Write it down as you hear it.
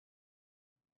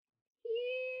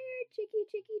chicky.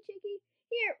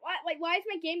 Here, why is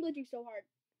my game glitching so hard?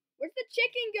 Where's the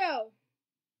chicken go?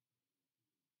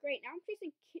 Great, now I'm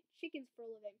chasing chickens for a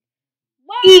living.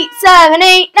 What? Eat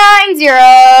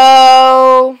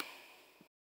 7890.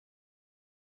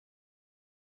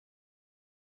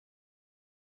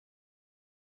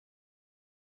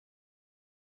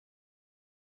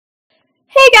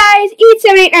 Hey guys,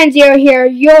 Eat7890 here,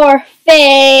 your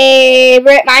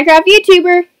favorite Minecraft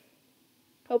YouTuber,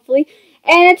 hopefully.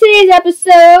 And in today's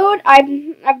episode,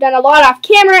 I've done a lot off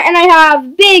camera, and I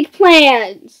have big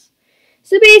plans.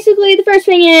 So basically, the first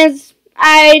thing is,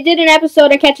 I did an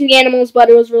episode on catching the animals, but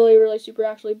it was really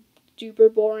super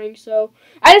boring, so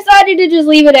I decided to just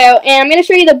leave it out, and I'm going to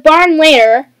show you the barn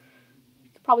later.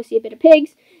 You can probably see a bit of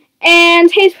pigs.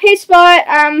 And hey Spot,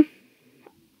 I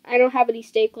don't have any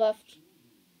steak left.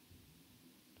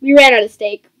 We ran out of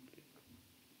steak.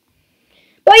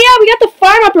 But yeah, we got the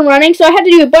farm up and running, so I had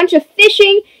to do a bunch of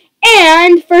fishing.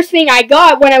 And first thing I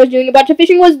got when I was doing a bunch of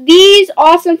fishing was these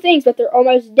awesome things, but they're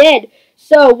almost dead.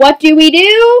 So what do? We make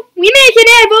an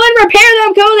anvil and repair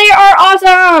them because they are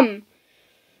awesome.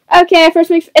 Okay,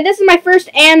 and this is my first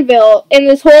anvil in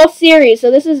this whole series,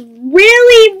 so this is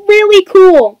really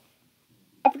cool.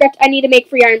 I need to make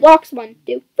free iron blocks. 1,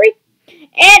 2, 3.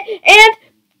 And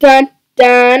done.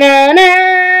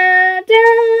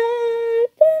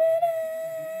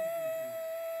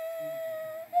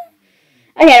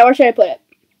 Okay, where should I put it?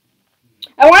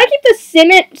 I want to keep the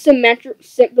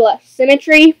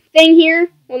symmetry thing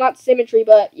here. Well, not symmetry,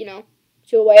 but, you know,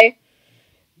 2 away.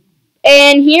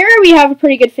 And here we have a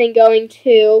pretty good thing going,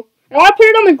 too. I want to put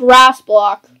it on the grass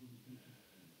block.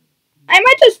 I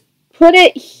might just put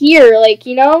it here, like,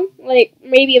 you know? Like,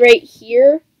 maybe right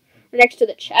here. Next to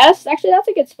the chest. Actually, that's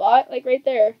a good spot. Like, right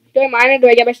there. Do I mine it? Do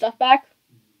I get my stuff back?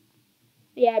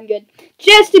 Yeah, I'm good.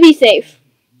 Just to be safe.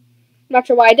 I'm not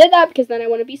sure why I did that, because then I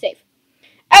want to be safe.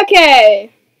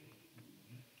 Okay.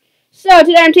 So,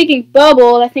 today I'm taking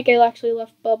Bubbles. I think I actually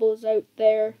left Bubbles out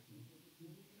there.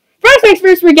 First things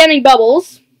first, we're getting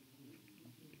Bubbles.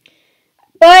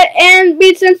 I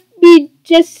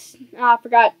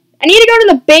forgot. I need to go to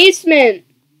the basement.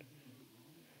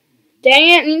 Dang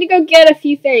it, I need to go get a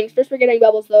few things. First, we're getting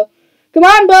Bubbles, though. Come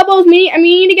on, Bubbles. You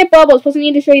need to get Bubbles. Plus, I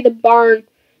need to show you the barn.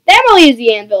 Then we'll use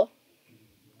the anvil.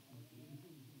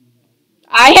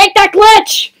 I hate that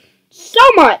glitch so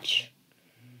much.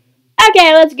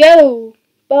 Okay, let's go.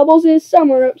 Bubbles is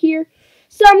somewhere out here.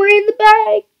 Somewhere in the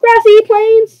back. Grassy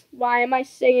plains. Why am I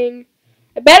singing?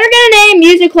 I better get an A in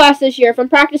music class this year if I'm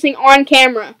practicing on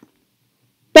camera.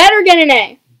 Better get an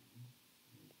A.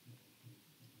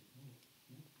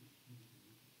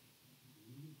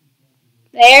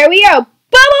 There we go.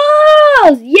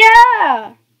 Bubbles!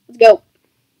 Yeah! Let's go.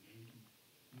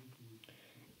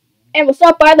 And we'll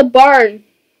stop by the barn.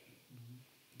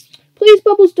 Please,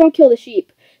 Bubbles, don't kill the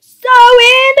sheep. So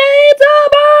into the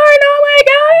barn! Oh my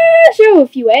gosh! Oh, a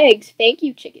few eggs. Thank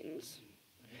you, chickens.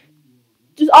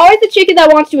 There's always the chicken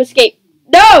that wants to escape.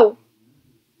 No!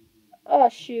 Oh,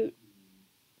 shoot.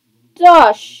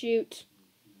 Oh, shoot.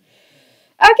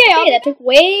 Okay, that took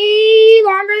way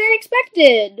longer than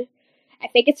expected. I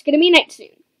think it's going to be night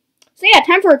soon. So yeah,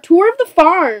 time for a tour of the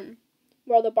farm.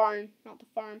 Well, the barn, not the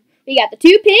farm. We got the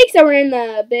 2 pigs that were in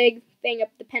the big thing up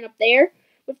the pen up there.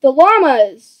 With the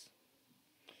llamas.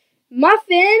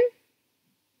 Muffin.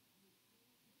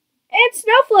 And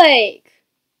Snowflake.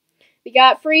 We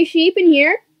got free sheep in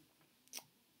here.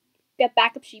 We got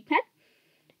backup sheep pen.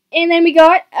 And then we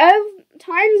got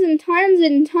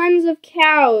tons of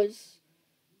cows.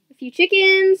 A few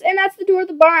chickens. And that's the tour of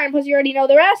the barn. Plus you already know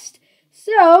the rest.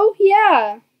 So,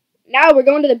 yeah. Now we're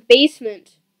going to the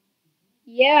basement.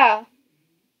 Yeah.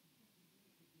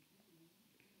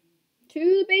 To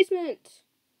the basement.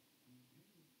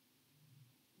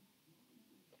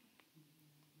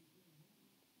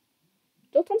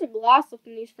 Still tons of glass left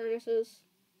in these furnaces.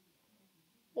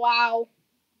 Wow.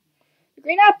 The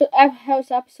Green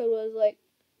House episode was like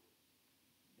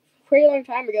a pretty long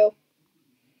time ago.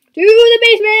 To the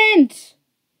basement!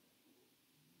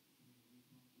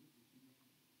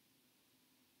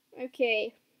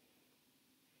 Okay.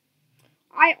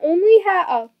 I only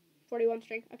have 41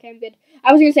 string. Okay, I'm good.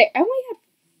 I was gonna say I only have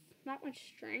not much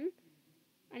string.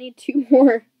 I need 2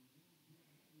 more.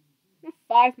 Not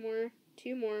 5 more.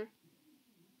 2 more.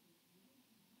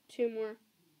 2 more.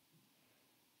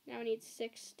 Now I need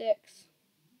 6 sticks.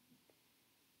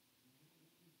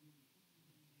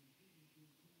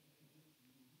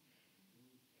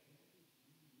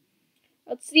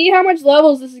 Let's see how much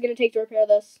levels this is gonna take to repair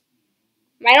this.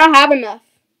 Might not have enough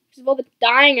because of all the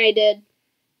dying I did.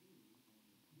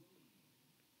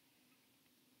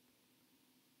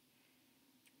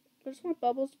 I just want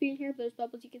Bubbles to be in here. If there's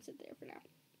Bubbles, you can sit there for now.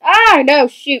 Ah, no,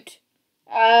 shoot.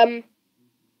 Oh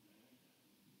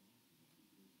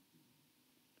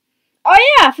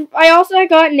yeah, I also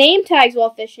got name tags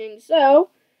while fishing, so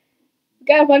we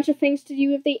got a bunch of things to do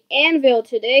with the anvil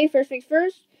today. First things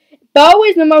first, bow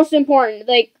is the most important.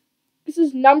 Like, this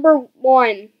is number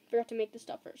one. Forgot to make this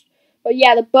stuff first. But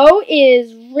yeah, the bow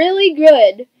is really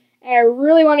good, and I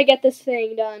really want to get this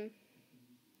thing done.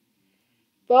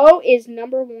 Bow is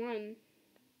number one.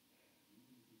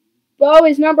 Bow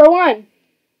is number one.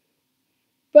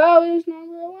 Bow is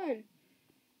number one.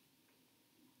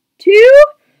 2?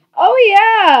 Oh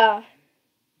yeah.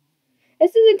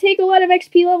 This doesn't take a lot of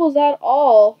XP levels at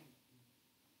all.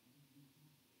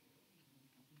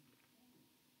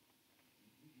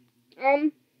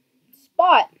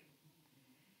 Spot.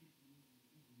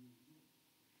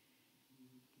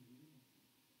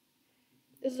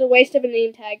 This is a waste of a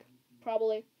name tag,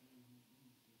 probably.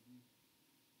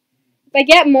 If I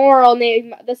get more, I'll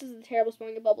name... This is a terrible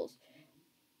spelling of Bubbles.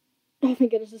 Oh,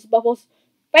 thank goodness, this is Bubbles.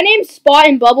 If I named Spot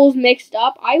and Bubbles mixed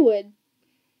up, I would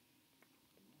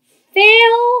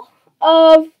fail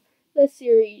of the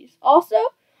series. Also,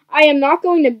 I am not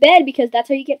going to bed because that's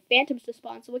how you get phantoms to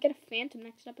spawn. So we'll get a phantom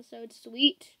next episode.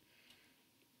 Sweet.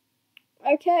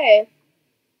 Okay.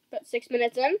 About 6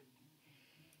 minutes in.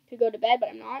 Could go to bed, but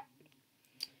I'm not.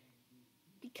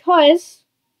 Because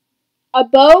a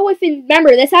bow with...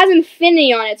 Remember, this has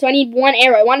infinity on it, so I need one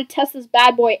arrow. I want to test this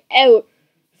bad boy out.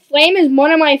 Flame is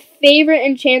one of my favorite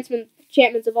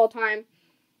enchantments of all time.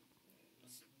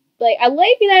 Like, I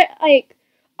like that, like...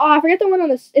 Oh, I forget the one on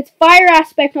this. It's fire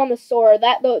aspect on the sword.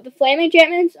 The flame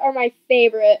enchantments are my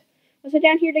favorite. What's it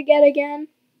down here to get again?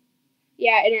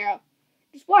 Yeah, an arrow.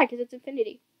 Just why? Because it's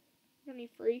infinity. I don't need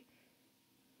free.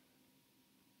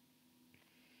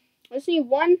 I just need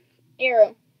one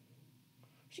arrow.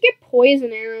 I should get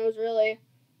poison arrows, really.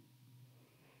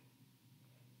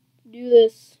 Do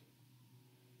this.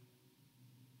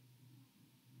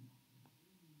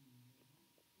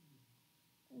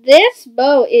 This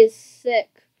bow is sick.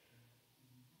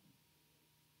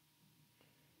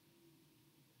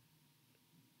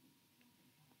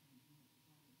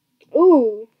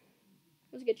 Ooh.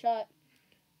 That was a good shot.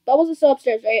 Bubbles is still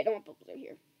upstairs, right? I don't want Bubbles out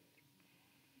here.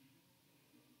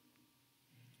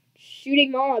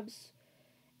 Shooting mobs.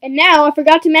 And now, I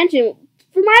forgot to mention,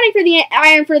 for mining for the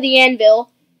iron for the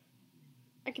anvil,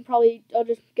 I'll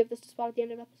just give this to Spot at the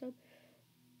end of the episode.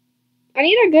 I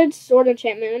need a good sword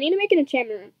enchantment. I need to make an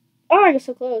enchantment room. Oh, I got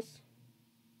so close.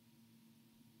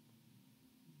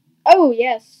 Oh,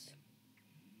 yes.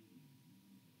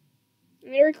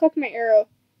 I need to recollect my arrow.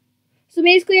 So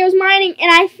basically, I was mining,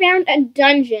 and I found a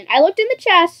dungeon. I looked in the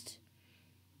chest.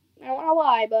 I don't want to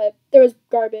lie, but there was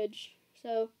garbage.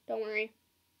 So, don't worry.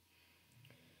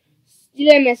 You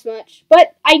didn't miss much.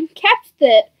 But I kept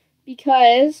it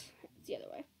because... It's the other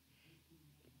way.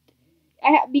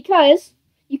 Because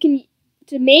you can...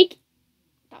 To make...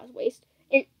 That was a waste.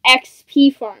 An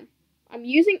XP farm. I'm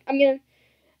using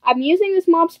this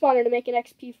mob spawner to make an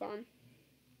XP farm.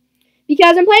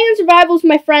 Because I'm playing in survivals with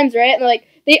my friends, right? And they're like,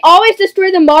 they always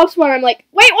destroy the mob spawner. I'm like,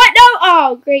 wait, what? No!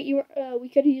 Oh, great. We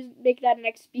could make that an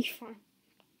XP farm.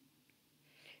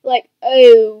 Like,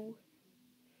 oh.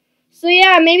 So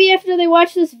yeah, maybe after they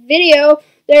watch this video,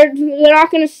 they're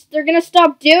gonna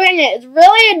stop doing it. It's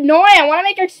really annoying. I want to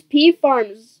make XP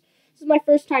farms. This is my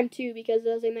first time too, because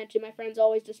as I mentioned, my friends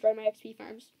always destroy my XP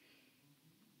farms.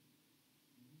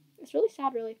 It's really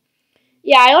sad, really.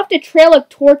 Yeah, I left a trail of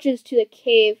torches to the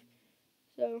cave.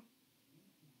 So,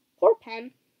 poor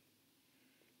Pen.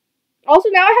 Also,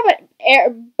 now I have a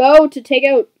bow to take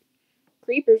out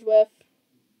creepers with.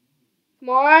 Come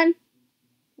on.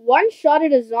 One shot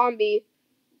at a zombie.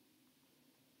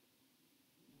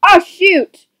 Oh,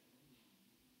 shoot.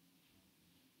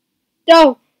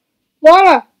 No.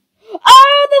 Llama.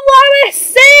 Oh, the llama is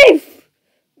safe.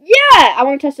 Yeah. I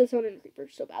want to test this one in a creeper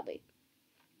so badly.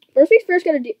 First things first,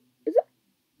 gotta do... Is it?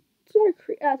 It's not a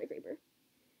creeper. Ah, it's a creeper.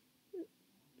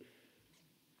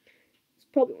 This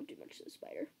probably won't do much to the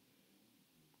spider.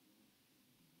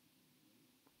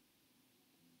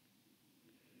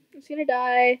 It's gonna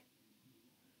die.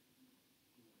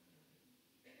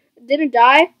 It didn't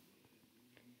die.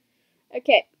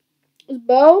 Okay. This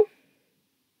bow.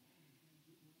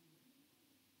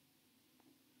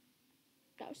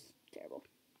 That was terrible.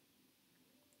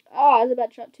 Oh, that was a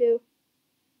bad shot too.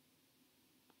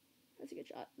 That's a good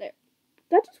shot. There.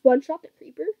 That just one shot the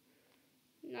creeper?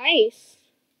 Nice.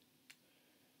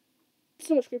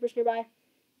 So much creepers nearby.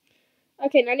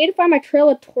 Okay, now I need to find my trail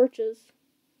of torches.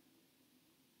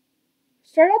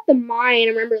 Start at the mine,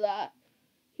 remember that.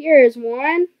 Here is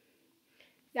one.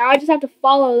 Now I just have to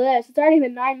follow this. It's already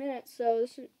been 9 minutes, so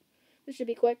this should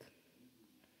be quick.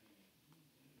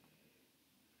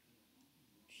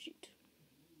 Shoot.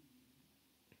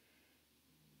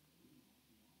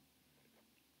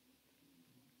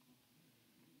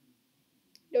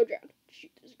 No drown.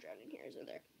 Shoot, there's a drown in here, isn't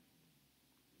there?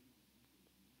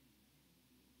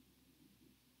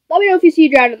 Let me know if you see a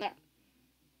drown in there.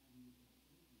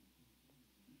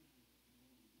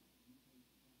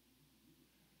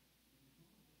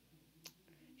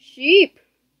 Sheep.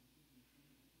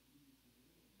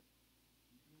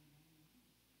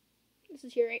 This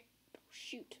is here, right? Oh,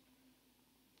 shoot.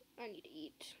 I need to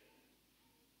eat.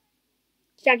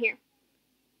 It's down here.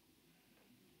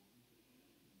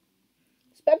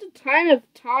 Spent a ton of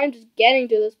time just getting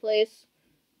to this place.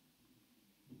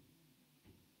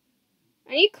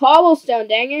 I need cobblestone,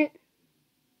 dang it.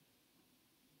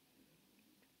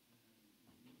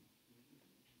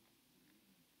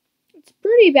 It's a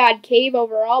pretty bad cave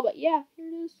overall, but yeah, here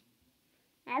it is.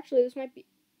 Actually, this might be...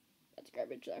 That's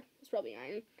garbage there. It's probably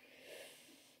iron.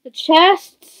 The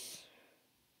chests.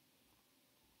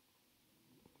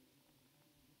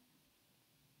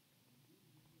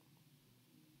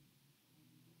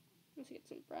 Let's get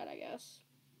some bread, I guess.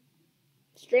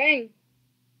 String.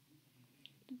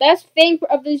 The best thing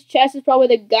of these chests is probably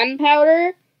the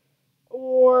gunpowder,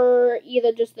 or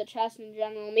either just the chest in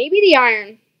general. Maybe the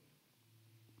iron.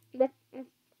 But I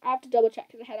have to double check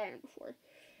because I had iron before.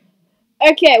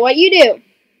 Okay, what you do?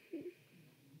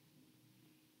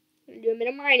 I'm gonna do a bit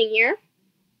of mining here.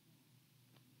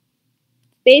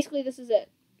 Basically, this is it.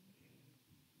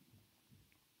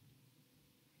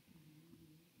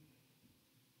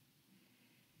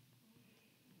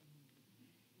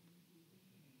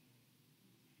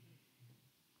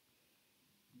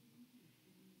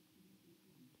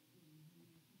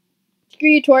 Screw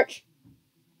you, Torch.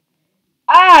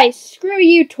 Screw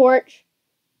you, Torch.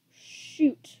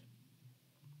 Shoot.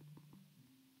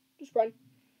 Just run.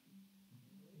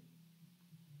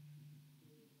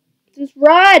 Just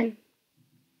run!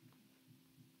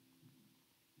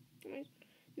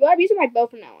 You are using my bow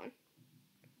from now on.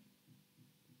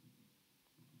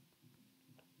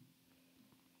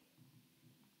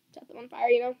 Set them on fire,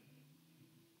 you know?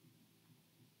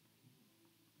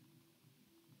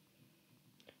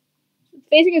 I'm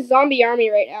facing a zombie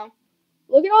army right now.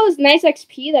 Look at all this nice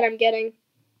XP that I'm getting.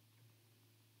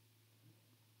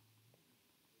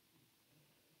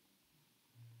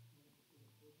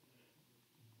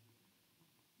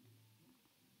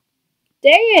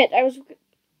 Dang it! I was...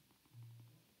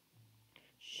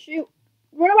 Shoot.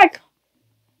 What am I...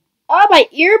 Oh, my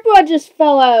earbud just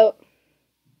fell out.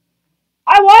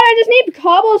 I just need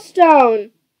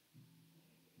cobblestone.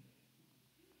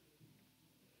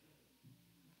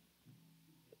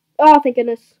 Oh, thank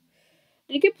goodness.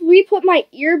 Did we put my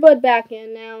earbud back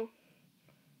in now?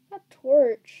 That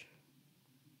torch.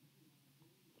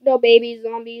 No babies,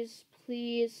 zombies,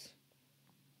 please.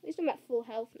 At least I'm at full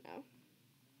health now.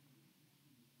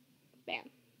 Bam.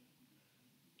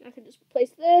 I can just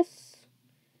replace this.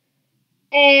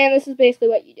 And this is basically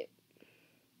what you do.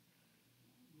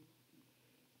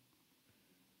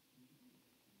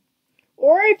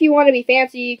 Or if you want to be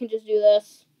fancy, you can just do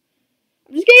this.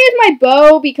 I'm just going to use my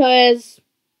bow because...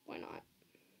 Why not?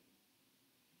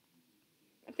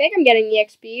 I think I'm getting the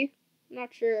XP. I'm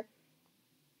not sure.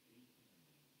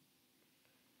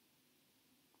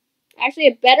 Actually,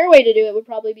 a better way to do it would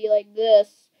probably be like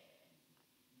this.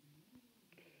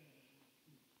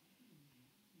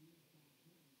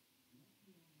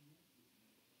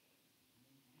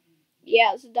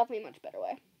 Yeah, this is definitely a much better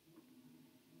way.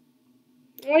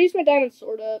 I want to use my diamond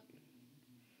sword up.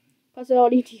 Plus, I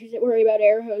don't need to worry about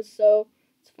arrows, so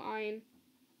it's fine.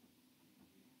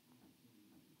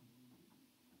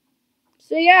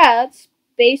 So yeah, that's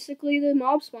basically the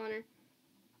mob spawner.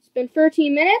 It's been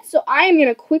 13 minutes, so I am going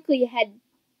to quickly head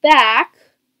back.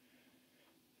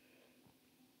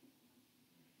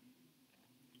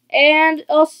 And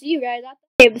I'll see you guys.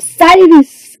 I've decided to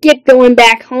skip going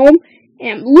back home,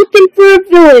 and I'm looking for a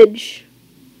village.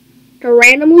 A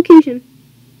random location.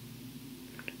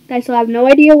 I still have no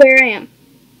idea where I am.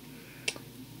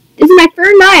 This is my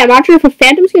third night. I'm not sure if a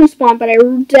phantom's going to spawn, but I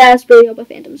desperately hope a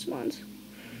phantom spawns.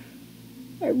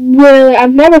 I've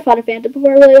never fought a phantom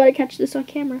before. I really want to catch this on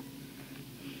camera.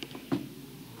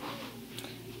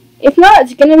 If not,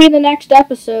 it's going to be the next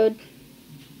episode.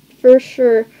 For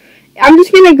sure. I'm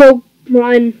just going to go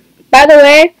run. By the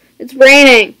way, it's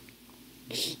raining.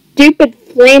 Stupid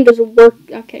flame doesn't work.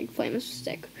 Okay, flame is a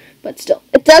stick. But still,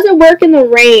 it doesn't work in the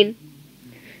rain.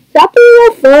 Stop being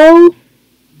a foe.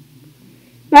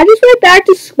 I just went back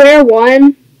to square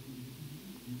one.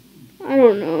 I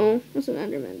don't know. That's an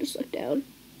Enderman. Just look down.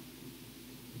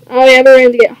 Oh yeah, we're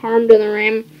going to get harmed in the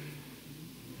rain.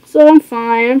 So I'm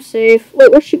fine. I'm safe.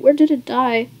 Wait, where did it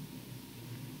die?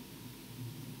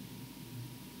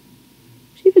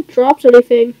 See if it drops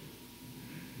anything.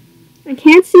 I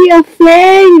can't see a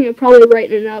thing. I'll probably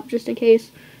write it up just in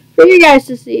case for you guys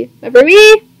to see. But for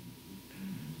me,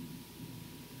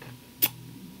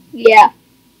 yeah.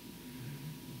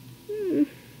 I'm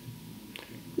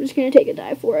just gonna take a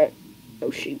dive for it.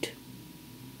 Oh shoot.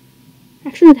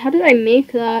 Actually, how did I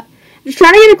make that? I'm just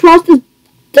trying to get across this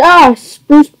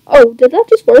spruce. Oh, did that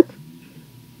just work?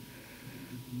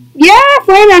 Yeah,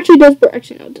 flame actually does work.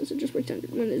 Actually, no, it doesn't. Just work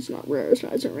when it's not rare. It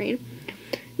doesn't rain.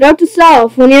 Note to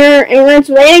self: when it's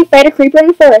raining, fight a creeper in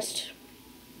the forest.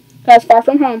 Cause far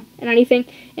from home, and anything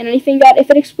that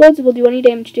if it explodes, it will do any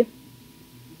damage to.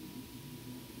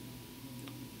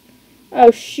 Oh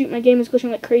shoot, my game is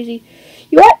glitching like crazy.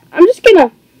 You know what? I'm just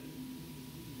gonna.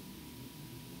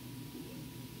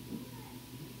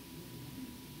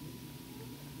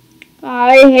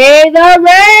 I hate the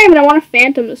rain, and I want to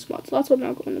phantom this spot, so that's why I'm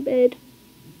not going to bed.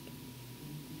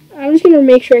 I'm just gonna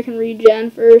make sure I can regen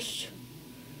first.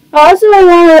 Also,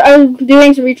 I'm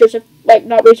doing some research,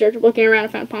 not research, looking around. I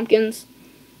found pumpkins.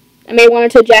 I made one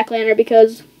into a jack-o'-lantern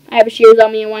because I have a shears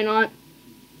on me, and why not?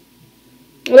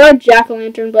 Well, not a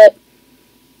jack-o'-lantern, but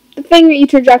the thing that you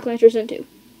turn jack-o'-lanterns into.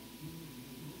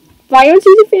 If anyone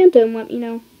sees a phantom, let me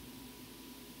know.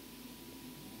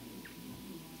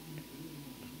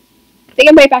 I think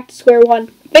I'm right back to square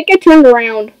one. I think I turned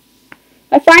around.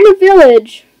 I find a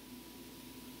village.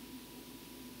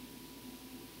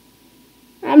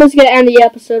 I'm just going to end the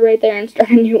episode right there and start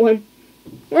a new one.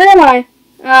 Where am I?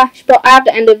 I have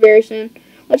to end it very soon.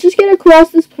 Let's just get across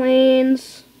this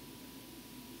plains.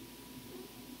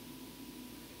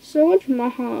 So much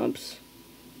mobs.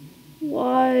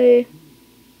 Why?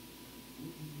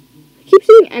 I keep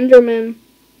seeing Enderman.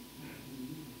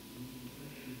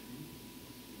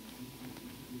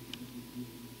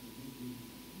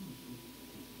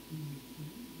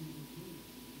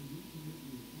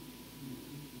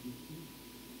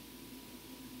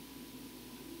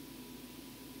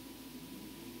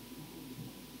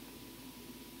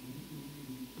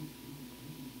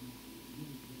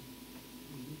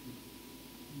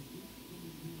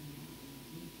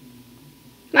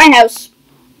 My house.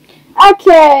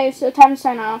 Okay, so time to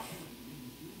sign off.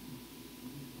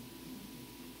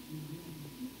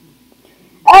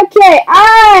 Okay,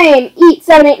 I'm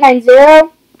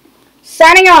Eat7890,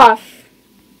 signing off.